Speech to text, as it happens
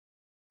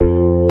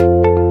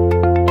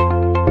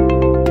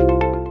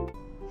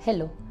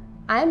Hello,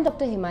 I am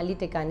Dr. Himali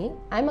Tekani.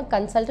 I am a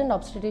consultant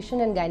obstetrician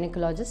and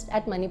gynecologist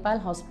at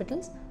Manipal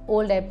Hospitals,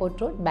 Old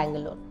Airport Road,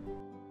 Bangalore.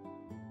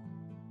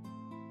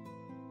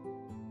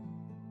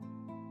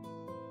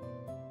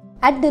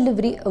 At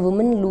delivery, a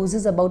woman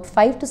loses about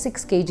 5 to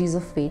 6 kgs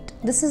of weight.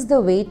 This is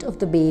the weight of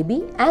the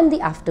baby and the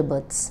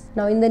afterbirths.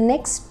 Now, in the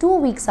next 2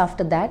 weeks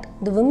after that,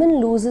 the woman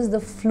loses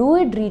the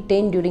fluid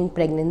retained during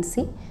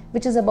pregnancy,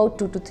 which is about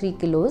 2 to 3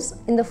 kilos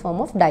in the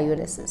form of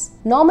diuresis.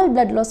 Normal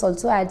blood loss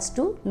also adds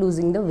to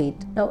losing the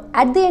weight. Now,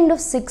 at the end of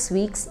 6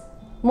 weeks,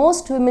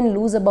 most women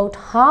lose about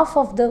half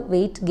of the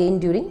weight gained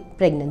during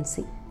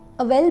pregnancy.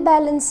 A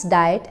well-balanced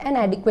diet and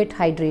adequate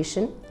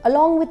hydration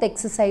along with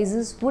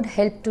exercises would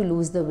help to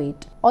lose the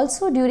weight.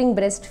 Also, during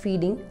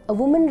breastfeeding, a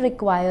woman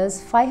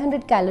requires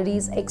 500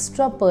 calories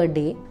extra per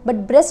day,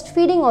 but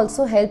breastfeeding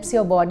also helps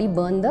your body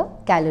burn the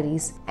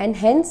calories, and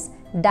hence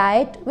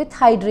diet with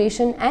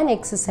hydration and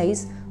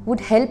exercise would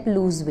help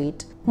lose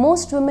weight.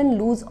 Most women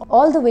lose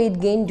all the weight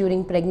gained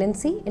during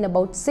pregnancy in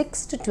about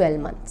 6 to 12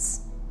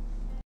 months.